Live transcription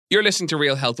You're listening to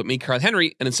Real Health with me, Carl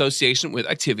Henry, in association with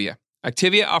Activia.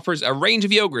 Activia offers a range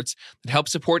of yogurts that help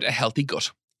support a healthy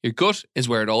gut. Your gut is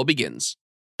where it all begins.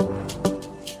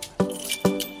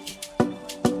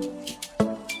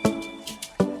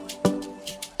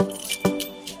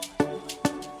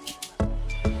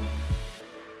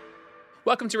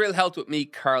 Welcome to Real Health with me,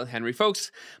 Carl Henry.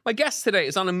 Folks, my guest today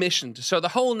is on a mission to show the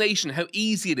whole nation how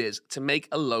easy it is to make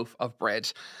a loaf of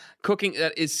bread. Cooking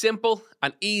that is simple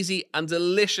and easy and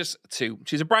delicious too.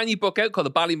 She's a brand new book out called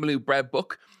the Ballymaloe Bread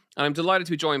Book. And I'm delighted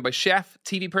to be joined by chef,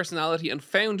 TV personality and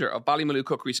founder of Ballymaloe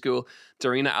Cookery School,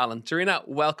 Darina Allen. Darina,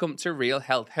 welcome to Real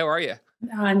Health. How are you?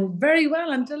 I'm very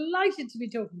well. I'm delighted to be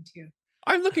talking to you.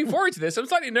 I'm looking forward to this. I'm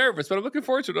slightly nervous, but I'm looking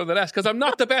forward to it nonetheless because I'm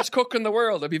not the best cook in the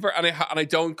world. And I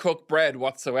don't cook bread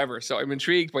whatsoever. So I'm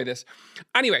intrigued by this.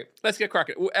 Anyway, let's get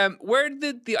cracking. Where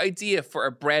did the idea for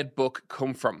a bread book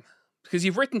come from? Because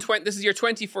you've written, this is your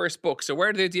 21st book. So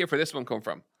where did the idea for this one come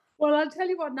from? Well, I'll tell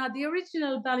you what now. The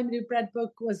original Ballymaloe Bread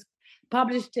Book was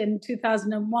published in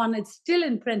 2001. It's still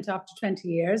in print after 20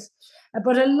 years.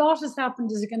 But a lot has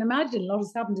happened, as you can imagine. A lot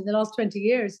has happened in the last 20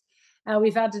 years.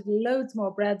 We've added loads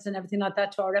more breads and everything like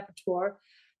that to our repertoire.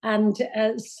 And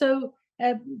so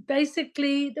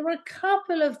basically, there were a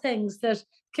couple of things that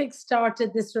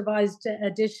kick-started this revised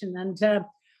edition. And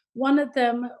one of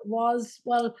them was,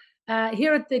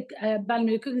 here at the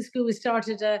Ballymaloe Cooking School, we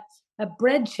started a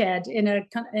bread shed in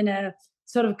a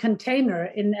sort of container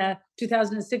in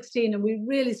 2016. And we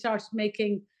really started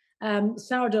making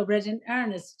sourdough bread in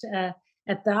earnest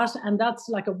at that, and that's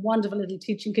like a wonderful little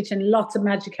teaching kitchen. Lots of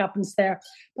magic happens there.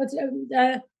 But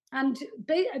the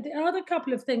other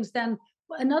couple of things then,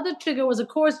 another trigger was, of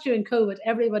course, during COVID,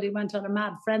 everybody went on a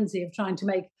mad frenzy of trying to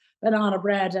make banana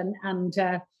bread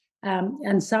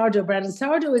and sourdough bread. And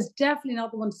sourdough is definitely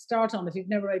not the one to start on if you've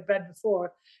never made bread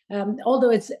before. Although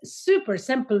it's super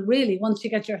simple, really, once you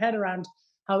get your head around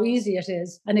how easy it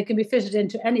is, and it can be fitted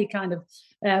into any kind of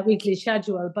weekly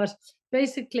schedule. But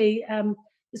basically,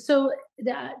 so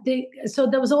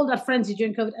there was all that frenzy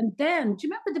during COVID. And then, do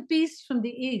you remember the Beast from the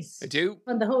East? I do.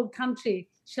 When the whole country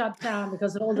shut down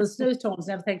because of all the snowstorms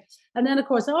and everything. And then, of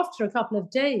course, after a couple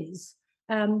of days,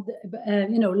 a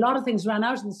lot of things ran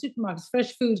out in the supermarkets,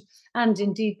 fresh food and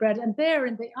indeed bread. And there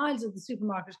in the aisles of the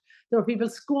supermarket, there were people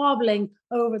squabbling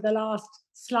over the last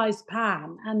sliced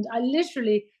pan. And I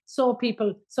literally saw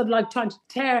people sort of like trying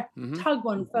to tug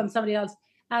one from somebody else.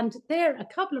 And there, a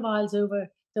couple of aisles over,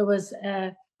 there was,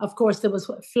 of course, there was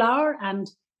flour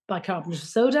and bicarbonate of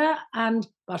soda and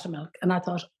buttermilk. And I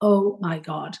thought, oh my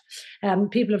God,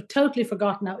 people have totally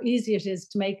forgotten how easy it is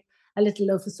to make a little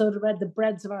loaf of soda bread, the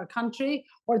breads of our country,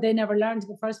 or they never learned in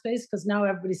the first place because now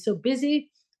everybody's so busy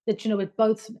that, with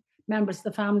both members of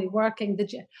the family working,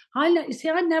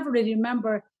 I never really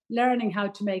remember learning how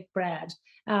to make bread.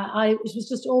 It was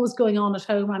just always going on at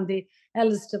home. I'm the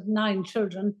eldest of 9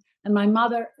 children, and my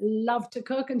mother loved to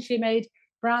cook, and she made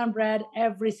brown bread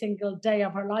every single day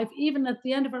of her life. Even at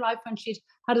the end of her life, when she'd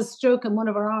had a stroke and one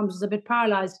of her arms was a bit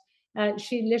paralyzed,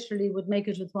 she literally would make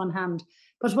it with one hand.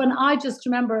 But when I just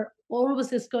remember all of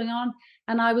this going on,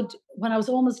 and when I was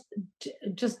almost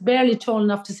just barely tall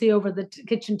enough to see over the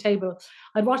kitchen table,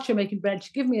 I'd watch her making bread.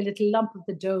 She'd give me a little lump of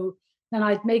the dough, then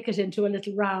I'd make it into a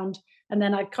little round, and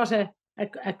then I'd cut a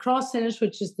cross in it,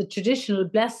 which is the traditional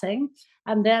blessing,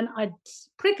 and then I'd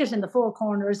prick it in the 4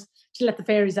 corners to let the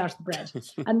fairies out of the bread.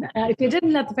 And if you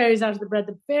didn't let the fairies out of the bread,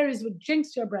 the fairies would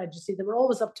jinx your bread, you see. They were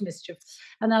always up to mischief.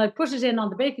 And then I'd put it in on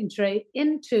the baking tray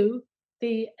into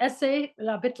the essay,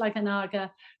 a bit like an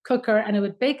Aga cooker, and it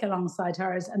would bake alongside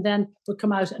hers, and then would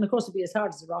come out. And of course, it'd be as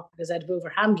hard as a rock because I'd have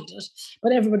overhandled it,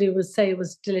 but everybody would say it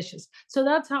was delicious. So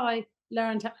that's how I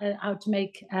learned how to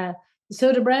make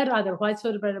soda bread, either white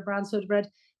soda bread or brown soda bread.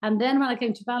 And then when I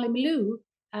came to Ballymaloe,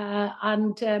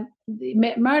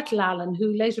 Myrtle Allen,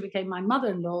 who later became my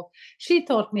mother-in-law, she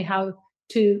taught me how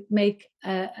to make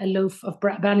a loaf of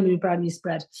Ballymaloe brown yeast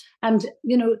bread. And,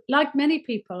 like many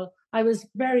people, I was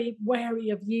very wary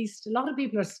of yeast. A lot of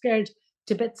people are scared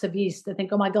to bits of yeast. They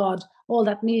think, oh my God, all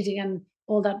that kneading and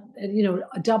all that,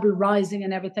 double rising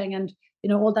and everything, and,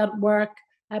 all that work.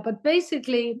 But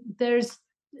basically, the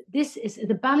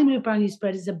Ballymaloe brown yeast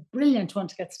bread is a brilliant one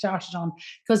to get started on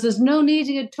because there's no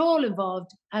kneading at all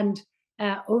involved and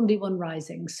only one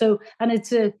rising. And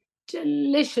it's a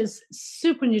delicious,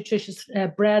 super nutritious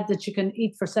bread that you can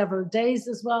eat for several days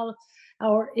as well.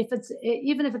 Or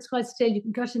even if it's quite stale, you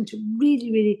can cut into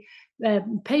really, really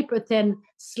paper thin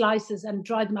slices and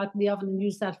dry them out in the oven and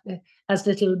use that as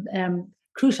little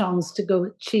croutons to go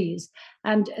with cheese.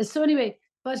 And so anyway,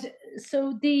 but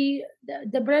so the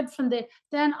bread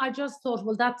then I just thought,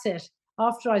 well, that's it.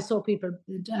 after I saw people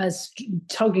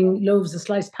tugging loaves of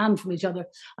sliced pan from each other,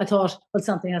 I thought, well,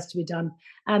 something has to be done.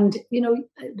 And,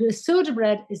 the soda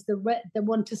bread is the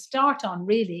one to start on,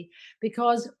 really,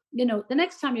 because, the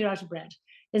next time you're out of bread,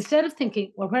 instead of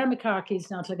thinking, well, where are my car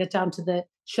keys now till I get down to the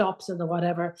shops or the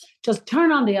whatever, just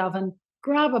turn on the oven,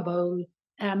 grab a bowl,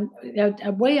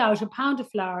 weigh out a pound of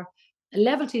flour, a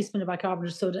level teaspoon of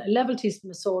bicarbonate of soda, a level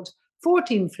teaspoon of salt,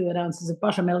 14 fluid ounces of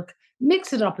buttermilk,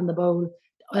 mix it up in the bowl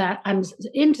and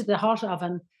into the hot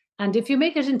oven. And if you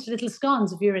make it into little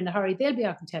scones, if you're in a hurry, they'll be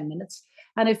out in 10 minutes.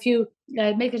 And if you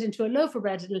make it into a loaf of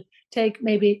bread, it'll take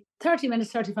maybe 30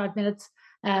 minutes, 35 minutes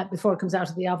before it comes out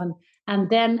of the oven. And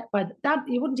then by that,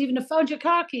 you wouldn't even have found your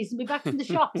car keys and be back in the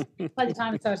shops by the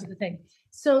time it's out of the thing.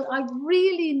 So I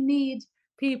really need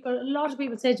people. A lot of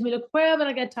people say to me, look, where will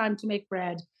I get time to make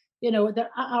bread?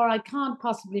 Or I can't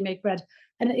possibly make bread.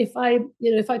 And if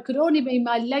I could only be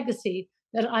my legacy,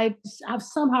 that I have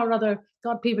somehow or other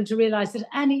got people to realize that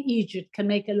any Egypt can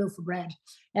make a loaf of bread.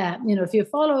 If you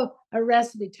follow a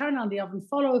recipe, turn on the oven,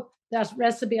 follow that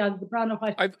recipe on the brown or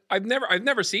white. I've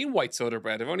never seen white soda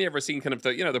bread. I've only ever seen kind of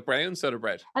the brown soda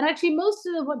bread. And actually, most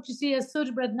of what you see as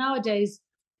soda bread nowadays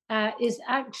is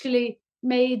actually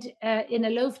made in a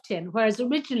loaf tin, whereas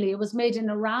originally it was made in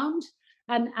a round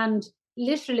and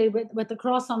literally with the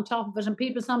cross on top of it. And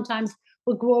people sometimes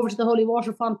would go over to the holy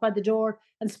water font by the door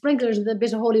and sprinkle it with a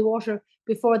bit of holy water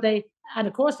before they, and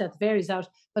of course that varies out,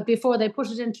 but before they put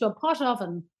it into a pot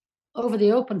oven over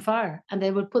the open fire, and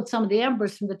they would put some of the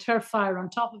embers from the turf fire on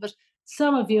top of it.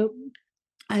 Some of you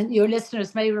and your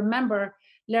listeners may remember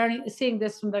seeing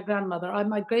this from their grandmother.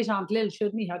 My great aunt Lil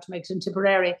showed me how to make it in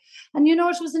Tipperary, and it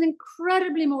was an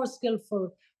incredibly more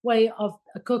skillful way of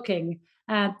cooking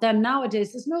than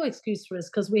nowadays. There's no excuse for us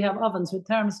because we have ovens with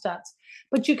thermostats,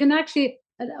 but you can actually.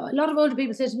 A lot of older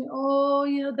people say to me, oh,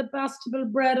 the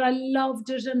Bastable bread, I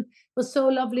loved it and it was so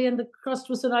lovely and the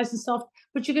crust was so nice and soft.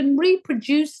 But you can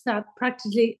reproduce that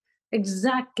practically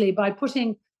exactly by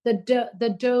putting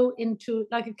the dough into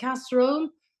like a casserole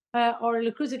or a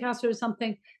Le Creuset casserole or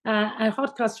something, a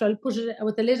hot casserole, put it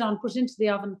with the lid on, put it into the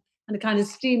oven and it kind of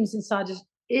steams inside it.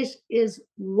 It is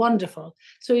wonderful.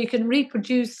 So you can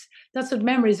reproduce. That's what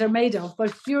memories are made of.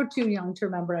 But you're too young to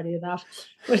remember any of that.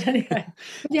 But anyway,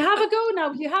 but you have a go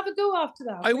now. You have a go after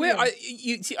that. I will.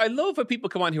 I love when people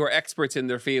come on who are experts in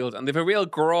their field and they have a real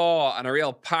graw and a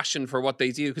real passion for what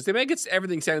they do because they make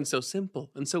everything sound so simple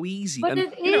and so easy. But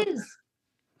and, it is.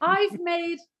 I've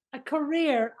made a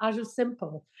career out of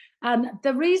simple. And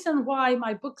the reason why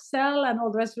my books sell and all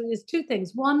the rest of it is two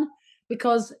things. One,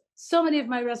 because so many of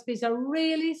my recipes are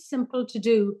really simple to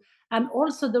do. And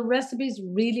also the recipes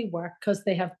really work because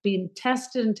they have been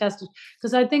tested and tested.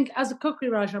 Because I think as a cookery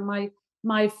writer,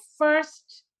 my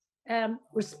first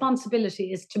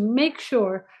responsibility is to make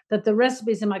sure that the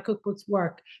recipes in my cookbooks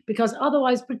work. Because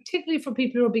otherwise, particularly for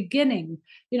people who are beginning,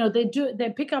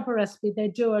 they pick up a recipe, they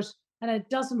do it, and it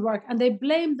doesn't work. And they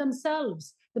blame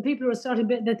themselves. The people who are starting,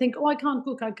 they think, oh, I can't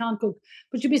cook.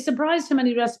 But you'd be surprised how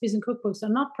many recipes and cookbooks are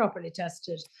not properly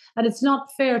tested. And it's not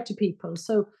fair to people.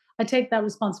 So I take that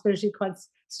responsibility quite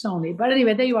strongly. But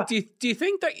anyway, there you are. Do you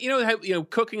think that, how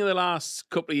cooking in the last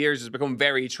couple of years has become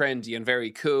very trendy and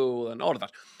very cool and all of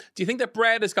that? Do you think that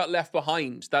bread has got left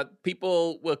behind, that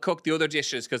people will cook the other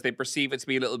dishes because they perceive it to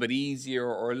be a little bit easier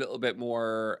or a little bit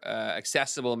more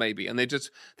accessible maybe, and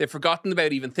they've forgotten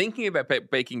about even thinking about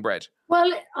baking bread?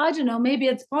 Well, I don't know, maybe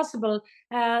it's possible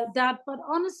but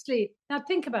honestly, now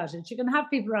think about it. You can have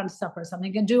people around supper or something,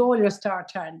 you can do all your star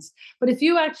turns. But if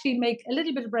you actually make a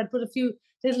little bit of bread, put a few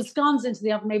little scones into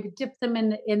the oven, maybe dip them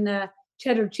in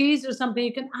cheddar cheese or something,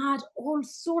 you can add all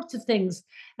sorts of things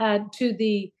to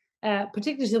the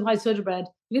particularly to the white soda bread.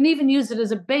 You can even use it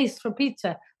as a base for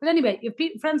pizza. But anyway, your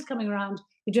friends coming around,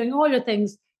 you're doing all your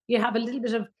things, you have a little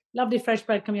bit of lovely fresh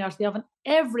bread coming out of the oven,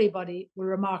 everybody will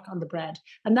remark on the bread.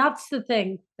 And that's the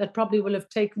thing that probably will have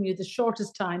taken you the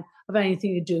shortest time of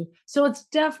anything you do. So it's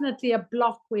definitely a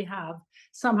block we have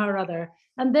somehow or other.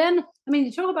 And then,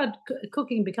 you talk about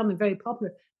cooking becoming very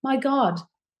popular. My God,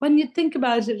 when you think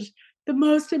about it, the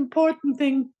most important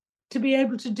thing to be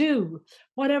able to do,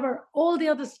 whatever, all the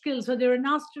other skills, whether you're an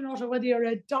astronaut or whether you're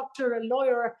a doctor, a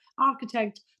lawyer,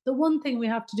 architect, the one thing we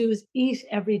have to do is eat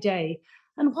every day.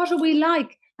 And what are we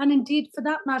like? And indeed, for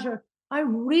that matter, I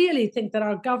really think that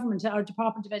our government, our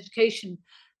Department of Education,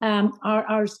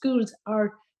 our schools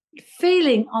are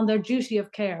failing on their duty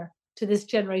of care to this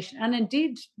generation. And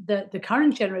indeed, the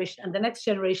current generation and the next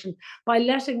generation, by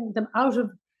letting them out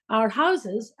of our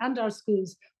houses and our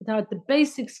schools without the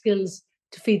basic skills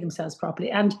to feed themselves properly.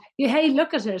 And hey,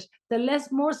 look at it. The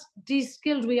more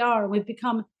de-skilled we are, we've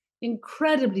become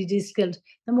incredibly de-skilled,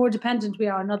 the more dependent we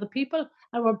are on other people,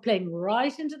 and we're playing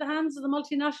right into the hands of the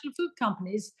multinational food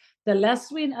companies. The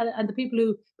less we and the people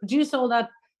who produce all that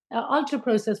ultra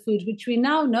processed food, which we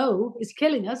now know is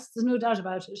killing us. There's no doubt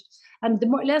about it. And the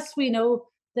less we know,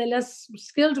 the less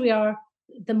skilled we are,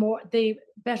 the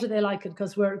better they like it,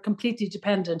 because we're completely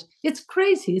dependent. It's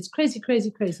crazy. It's crazy, crazy,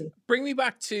 crazy. Bring me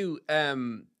back to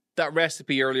that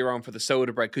recipe earlier on for the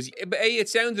soda bread, because it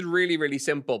sounded really, really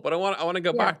simple, but I want to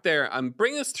go back there and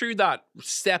bring us through that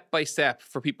step by step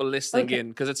for people listening in,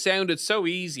 because it sounded so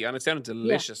easy and it sounded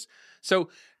delicious. So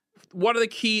what are the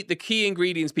key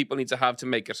ingredients people need to have to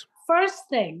make it? First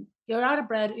thing, you're out of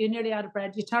bread, you're nearly out of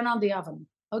bread, you turn on the oven.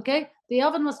 Okay, the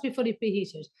oven must be fully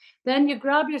preheated. Then you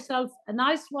grab yourself a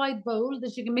nice wide bowl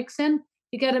that you can mix in.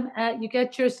 You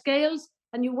get your scales,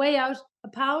 and you weigh out a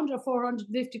pound or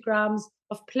 450 grams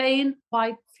of plain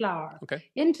white flour. Okay.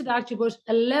 Into that, you put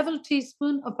a level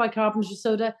teaspoon of bicarbonate of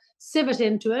soda, sieve it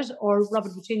into it, or rub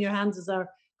it between your hands, as our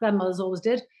grandmothers always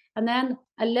did, and then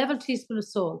a level teaspoon of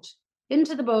salt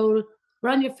into the bowl.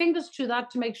 Run your fingers through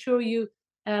that to make sure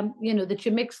that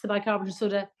you mix the bicarbonate of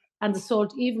soda and the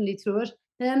salt evenly through it.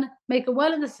 Then make a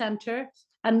well in the center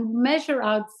and measure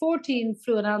out 14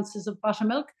 fluid ounces of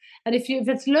buttermilk. And if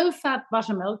it's low-fat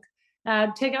buttermilk,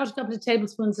 take out a couple of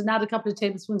tablespoons and add a couple of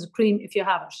tablespoons of cream if you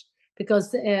have it,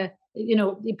 because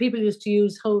people used to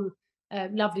use whole,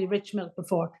 lovely, rich milk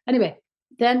before. Anyway,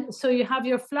 then so you have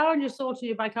your flour and your salt and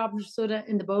your bicarbonate of soda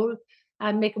in the bowl,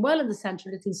 and make a well in the center,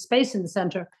 a little space in the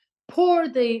center. Pour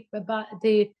the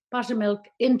buttermilk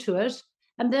into it,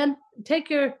 and then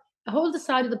hold the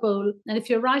side of the bowl, and if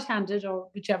you're right-handed, or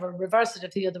whichever, reverse it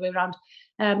if the other way around,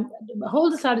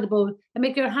 hold the side of the bowl and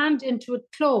make your hand into a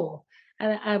claw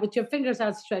with your fingers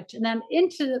outstretched, and then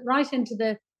right into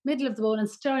the middle of the bowl, and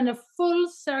stir in a full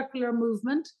circular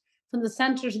movement from the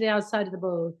center to the outside of the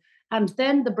bowl. And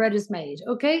then the bread is made.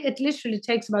 Okay, it literally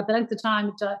takes about the length of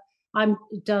time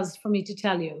it does for me to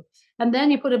tell you. And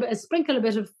then you sprinkle a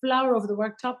bit of flour over the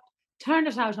worktop, turn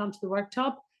it out onto the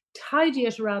worktop, tidy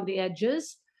it around the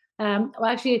edges.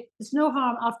 Actually, it's no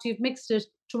harm after you've mixed it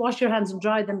to wash your hands and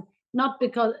dry them, not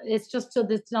because it's just so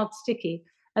that it's not sticky.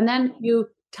 And then you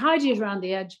tidy it around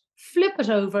the edge, flip it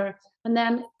over, and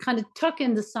then kind of tuck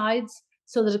in the sides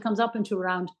so that it comes up into a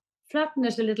round. Flatten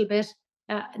it a little bit,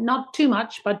 not too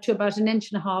much, but to about 1.5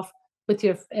 inches with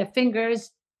your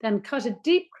fingers. Then cut a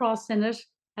deep cross in it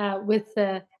with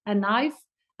a knife.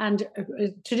 And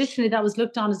traditionally that was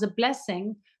looked on as a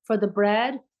blessing for the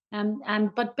bread.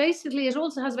 But basically it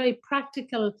also has a very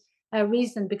practical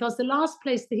reason, because the last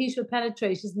place the heat will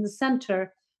penetrate is in the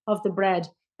center of the bread.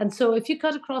 And so if you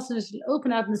cut across and it'll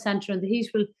open out in the center and the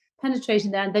heat will penetrate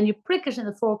in there, and then you prick it in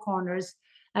the four corners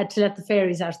to let the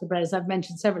fairies out of the bread, as I've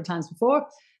mentioned several times before.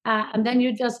 And then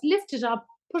you just lift it up,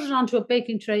 put it onto a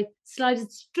baking tray, slide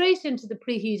it straight into the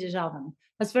preheated oven.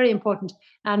 That's very important.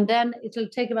 And then it'll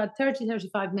take about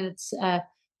 30-35 minutes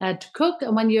to cook.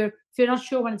 And if you're not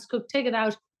sure when it's cooked, take it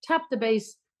out, tap the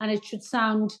base, and it should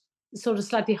sound sort of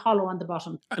slightly hollow on the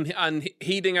bottom. And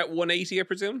heating at 180, I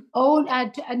presume? Oh,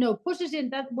 no, put it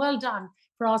in. Well done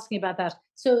for asking about that.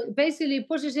 So basically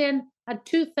put it in at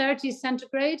 230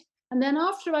 centigrade, and then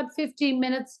after about 15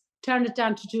 minutes, turn it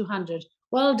down to 200.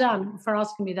 Well done for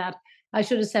asking me that. I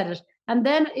should have said it. And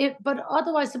then, but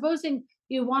otherwise, supposing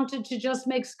you wanted to just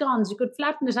make scones, you could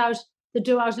flatten the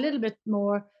dough out a little bit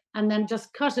more, and then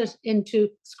just cut it into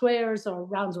squares or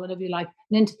rounds or whatever you like.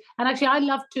 And actually, I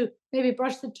love to maybe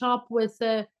brush the top with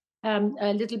a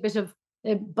little bit of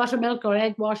buttermilk or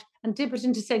egg wash, and dip it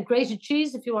into, say, grated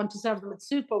cheese if you want to serve them with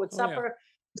soup or with supper,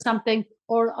 something.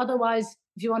 Or otherwise,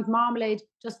 if you want marmalade,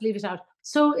 just leave it out.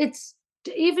 So it's,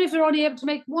 even if you're only able to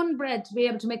make one bread, to be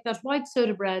able to make that white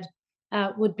soda bread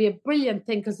would be a brilliant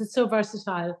thing, because it's so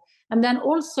versatile. And then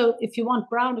also, if you want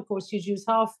brown, of course, you'd use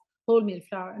half wholemeal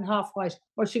flour and half white,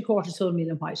 or 3/4 wholemeal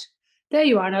and white. There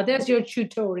you are. Now there's your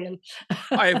tutorial.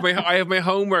 I have my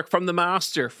homework from the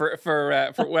master for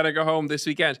when I go home this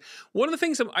weekend. One of the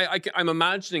things I'm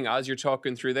imagining as you're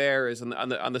talking through there is,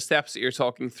 on the steps that you're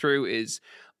talking through, is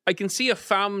I can see a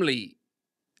family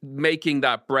making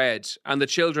that bread and the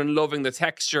children loving the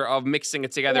texture of mixing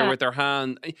it together with their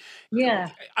hand. Yeah.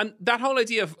 And that whole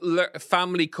idea of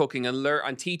family cooking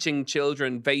and teaching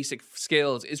children basic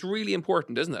skills is really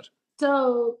important, isn't it?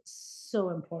 So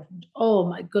important. Oh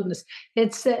my goodness.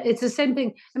 It's the same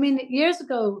thing. I mean, years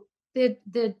ago,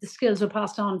 the skills were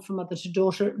passed on from mother to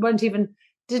daughter.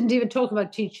 Didn't even talk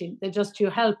about teaching. You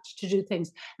helped to do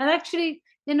things. And actually,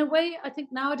 in a way, I think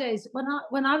nowadays,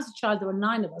 when I was a child, there were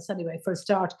 9 of us anyway. For a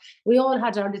start, we all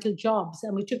had our little jobs,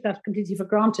 and we took that completely for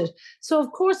granted. So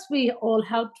of course, we all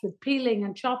helped with peeling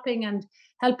and chopping and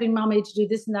helping mummy to do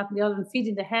this and that and the other, and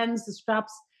feeding the hens. The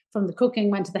scraps from the cooking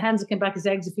went to the hens, and came back as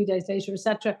eggs a few days later,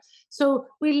 etc. So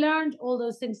we learned all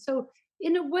those things. So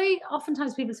in a way,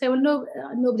 oftentimes people say, "Well, no,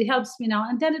 nobody helps me now,"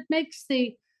 and then it makes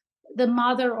the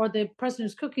mother or the person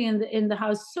who's cooking in the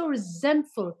house so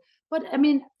resentful. But I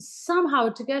mean, somehow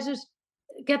to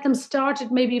get them started,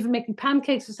 maybe even making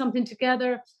pancakes or something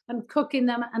together and cooking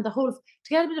them, and the whole, to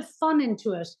get a bit of fun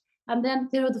into it. And then,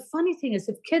 the funny thing is,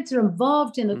 if kids are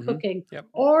involved in the cooking, Yep.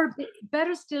 or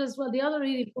better still as well, the other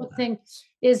really good thing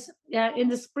is in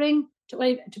the spring to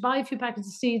buy a few packets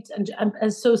of seeds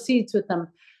and sow seeds with them.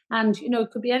 And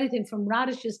it could be anything from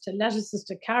radishes to lettuces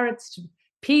to carrots to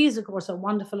peas, of course, are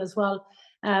wonderful as well.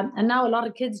 And now a lot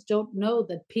of kids don't know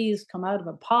that peas come out of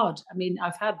a pod. I mean,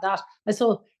 I've had that. I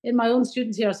saw in my own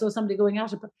students here, I saw somebody going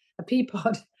out of a pea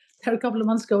pod there a couple of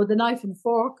months ago with a knife and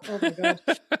fork. Oh my God.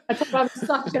 I thought I was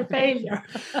such a failure.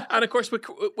 And of course,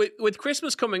 with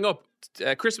Christmas coming up,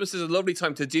 Christmas is a lovely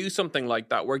time to do something like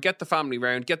that, where get the family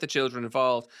round, get the children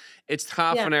involved. It's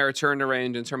half an hour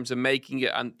turnaround in terms of making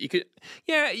it, and you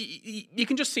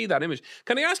can just see that image.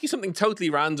 Can I ask you something totally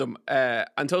random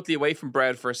and totally away from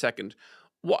bread for a second?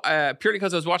 Purely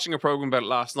because I was watching a program about it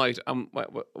last night, and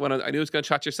when I knew I was going to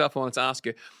chat to yourself, I wanted to ask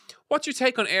you, what's your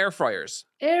take on air fryers?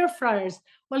 Air fryers.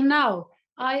 Well, now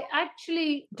I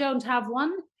actually don't have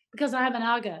one because I have an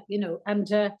Aga,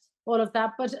 and all of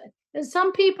that. But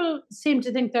some people seem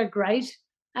to think they're great.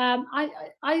 I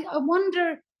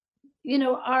wonder,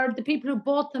 are the people who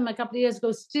bought them a couple of years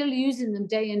ago still using them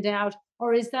day in, day out?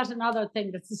 Or is that another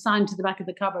thing that's assigned to the back of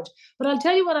the cupboard? But I'll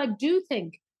tell you what I do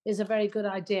think is a very good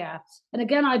idea. And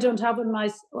again, I don't have one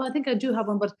well, I think I do have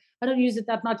one, but I don't use it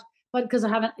that much. But because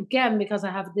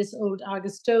I have this old Arga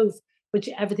stove, which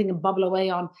everything can bubble away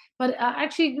on. But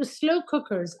actually, the slow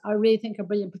cookers, I really think are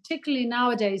brilliant, particularly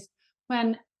nowadays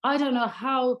when I don't know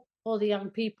how all the young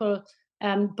people,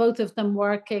 both of them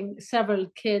working, several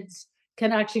kids,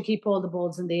 can actually keep all the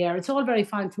balls in the air. It's all very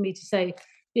fine for me to say,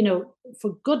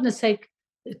 for goodness sake,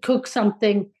 cook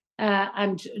something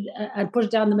and put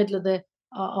it down the middle of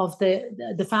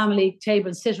the family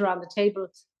table, sit around the table,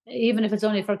 even if it's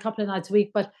only for a couple of nights a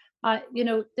week. But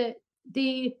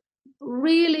the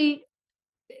really,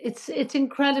 it's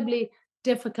incredibly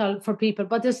difficult for people.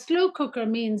 But the slow cooker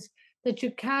means that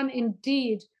you can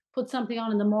indeed put something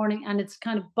on in the morning, and it's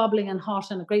kind of bubbling and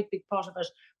hot, and a great big pot of it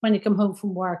when you come home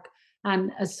from work,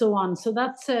 and so on. So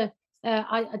that's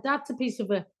that's a piece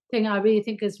of a thing I really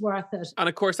think is worth it. And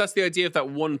of course, that's the idea of that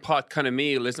one pot kind of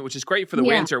meal, isn't it? Which is great for the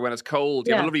winter when it's cold.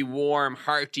 You have a lovely, warm,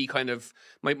 hearty kind of.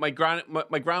 My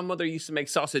grandmother used to make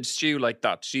sausage stew like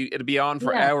that. It'd be on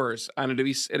for hours, and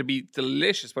it'd be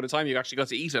delicious. By the time you actually got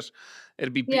to eat it,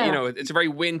 it'd be it's a very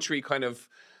wintry kind of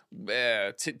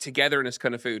togetherness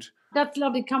kind of food. That's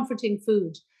lovely, comforting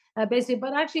food, basically.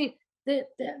 But actually,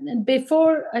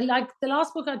 before, like the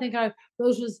last book I think I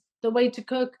wrote was The Way to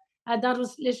Cook. That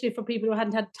was literally for people who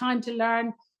hadn't had time to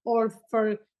learn, or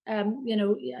for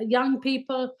young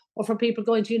people, or for people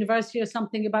going to university or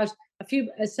something, about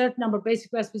a certain number of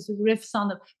basic recipes with riffs on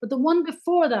them. But the one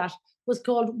before that was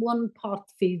called One Pot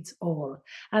Feeds All,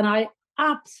 and I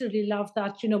absolutely loved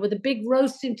that. With a big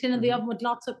roasting tin in the oven with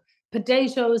lots of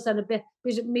potatoes and a bit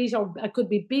of meat, or it could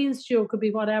be bean stew, it could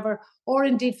be whatever, or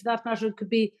indeed, for that matter, it could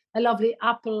be a lovely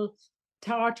apple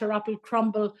tart or apple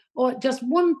crumble, or just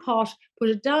one pot, put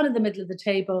it down in the middle of the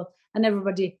table, and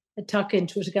everybody tuck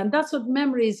into it again. That's what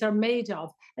memories are made of.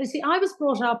 And you see, I was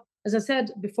brought up, as I said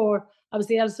before, I was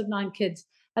the eldest of 9 kids,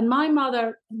 and my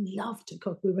mother loved to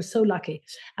cook. We were so lucky.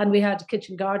 And we had a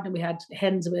kitchen garden, and we had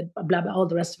hens, and we had blah, blah, all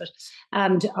the rest of it,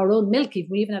 and our own milk even.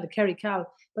 We even had a Kerry cow.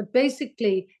 But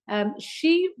basically,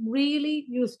 she really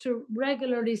used to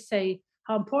regularly say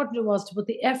how important it was to put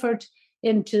the effort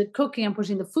into cooking and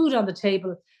putting the food on the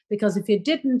table, because if you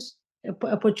didn't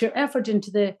put your effort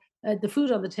into the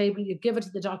food on the table, you give it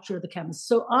to the doctor or the chemist.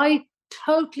 So I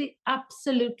totally,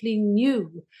 absolutely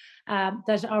knew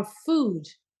that our food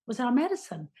was our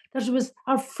medicine. That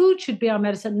our food should be our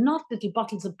medicine, not little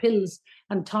bottles of pills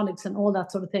and tonics and all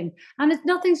that sort of thing. And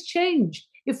nothing's changed.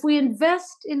 If we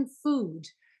invest in food,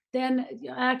 then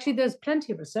actually there's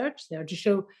plenty of research there to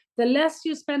show the less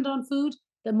you spend on food,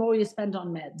 the more you spend on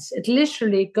meds. It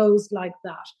literally goes like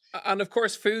that. And of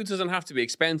course, food doesn't have to be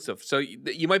expensive. So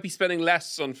you might be spending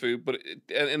less on food, but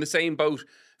in the same boat,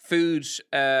 food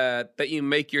that you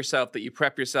make yourself, that you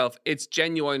prep yourself, it's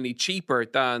genuinely cheaper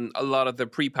than a lot of the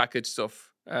prepackaged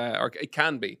stuff, or it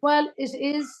can be. Well, it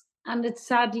is, and it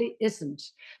sadly isn't,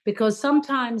 because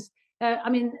sometimes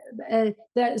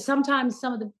Sometimes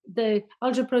some of the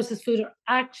ultra processed food are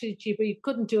actually cheaper. You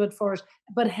couldn't do it for it.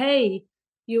 But hey,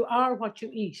 you are what you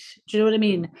eat. Do you know what I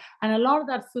mean? And a lot of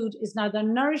that food is neither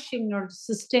nourishing nor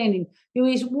sustaining. You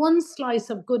eat one slice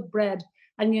of good bread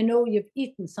and you know you've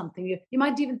eaten something. You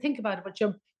might even think about it, but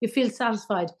you feel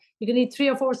satisfied. You can eat 3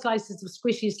 or 4 slices of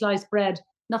squishy sliced bread.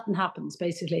 Nothing happens,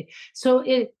 basically. So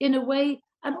in a way,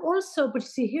 and also, but you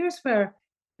see, here's where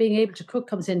being able to cook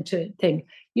comes into thing.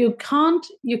 You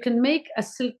can make a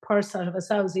silk purse out of a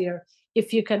sow's ear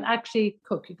if you can actually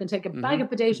cook. You can take a bag of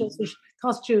potatoes, which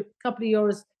cost you a couple of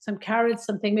euros, some carrots,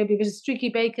 something, maybe a bit of streaky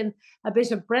bacon, a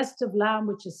bit of breast of lamb,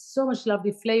 which is so much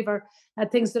lovely flavor,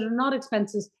 things that are not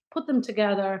expensive, put them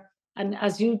together. And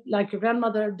as you, like your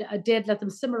grandmother did, let them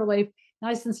simmer away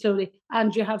nice and slowly,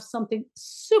 and you have something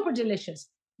super delicious.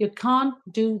 You can't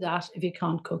do that if you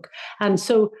can't cook. And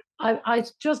so I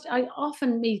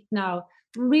often meet now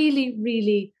really,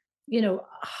 really,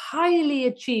 highly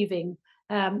achieving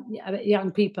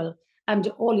young people, and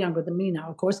all younger than me now,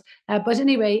 of course. But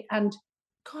anyway, and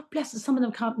God bless it, some of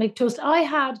them can't make toast.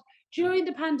 During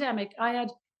the pandemic, I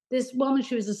had this woman,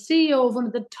 she was a CEO of one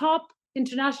of the top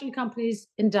international companies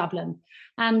in Dublin.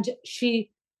 And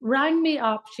she rang me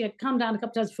up. She had come down a couple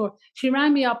of times before. She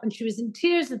rang me up and she was in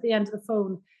tears at the end of the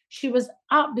phone. She was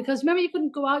out because remember, you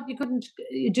couldn't go out, you couldn't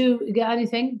get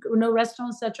anything, no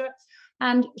restaurants, etc.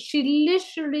 And she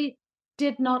literally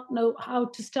did not know how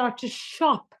to start to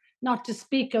shop, not to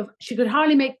speak of, she could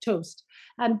hardly make toast.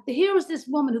 And here was this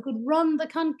woman who could run the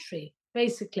country,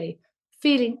 basically,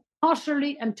 feeling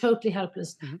utterly and totally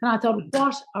helpless. And I thought,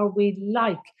 what are we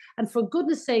like? And for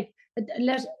goodness sake,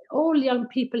 let all young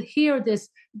people hear this.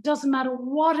 It doesn't matter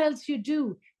what else you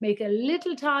do, make a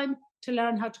little time to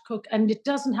learn how to cook, and it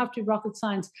doesn't have to be rocket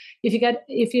science.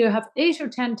 If you have 8 or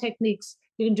 10 techniques,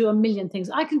 you can do a million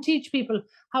things. I can teach people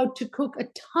how to cook a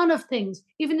ton of things,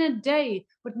 even in a day,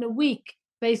 but in a week,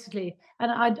 basically.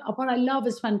 And what I love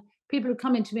is when people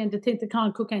come into me and they think they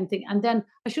can't cook anything, and then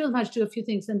I show them how to do a few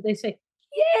things, and they say,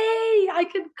 "Yay, I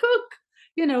can cook!"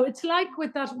 It's like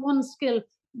with that one skill.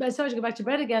 Sorry to go back to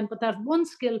bread again, but that one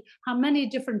skill, how many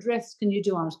different dressings can you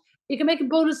do on it? You can make a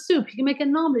bowl of soup, you can make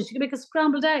an omelette, you can make a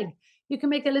scrambled egg, you can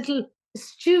make a little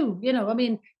stew,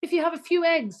 if you have a few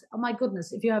eggs, oh my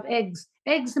goodness, if you have eggs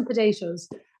and potatoes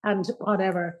and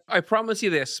whatever. I promise you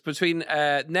this, between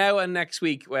now and next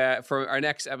week, for our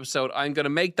next episode, I'm going to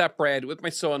make that bread with my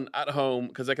son at home,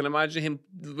 because I can imagine him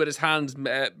with his hands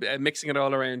mixing it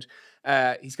all around.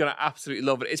 He's going to absolutely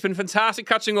love it. It's been fantastic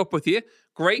catching up with you.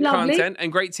 Great Lovely. content and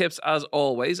great tips as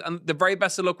always. And the very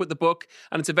best of luck with the book.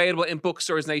 And it's available in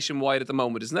bookstores nationwide at the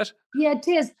moment, isn't it? Yeah, it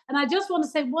is. And I just want to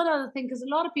say one other thing, because a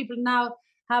lot of people now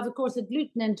have, of course, a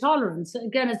gluten intolerance.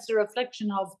 Again, it's a reflection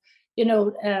of,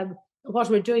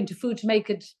 what we're doing to food to make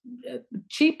it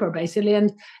cheaper, basically.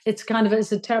 And it's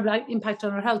a terrible impact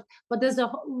on our health. But there's a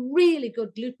really good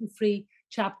gluten-free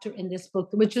chapter in this book,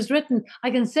 which was written,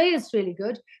 I can say it's really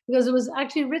good, because it was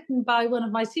actually written by one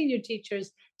of my senior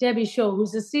teachers, Debbie Shaw,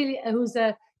 who's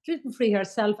a gluten-free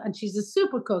herself, and she's a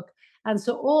super cook. And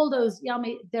so all those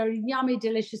yummy,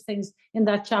 delicious things in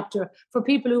that chapter for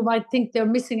people who might think they're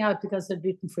missing out because they're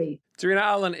gluten-free. Darina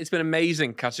Allen, it's been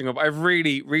amazing catching up. I've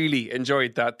really, really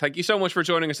enjoyed that. Thank you so much for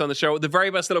joining us on the show. The very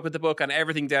best of luck with the book and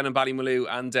everything down in Ballymaloe,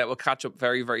 and we'll catch up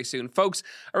very, very soon. Folks,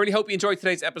 I really hope you enjoyed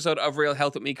today's episode of Real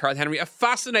Health with me, Carl Henry. A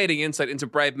fascinating insight into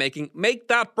bread making. Make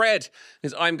that bread,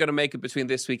 because I'm going to make it between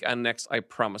this week and next, I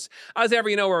promise. As ever,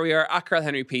 you know where we are, at Carl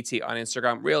Henry PT on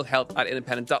Instagram,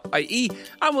 realhealth@independent.ie,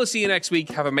 and we'll see you next week.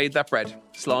 Have a made that bread.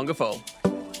 Slán go fóill.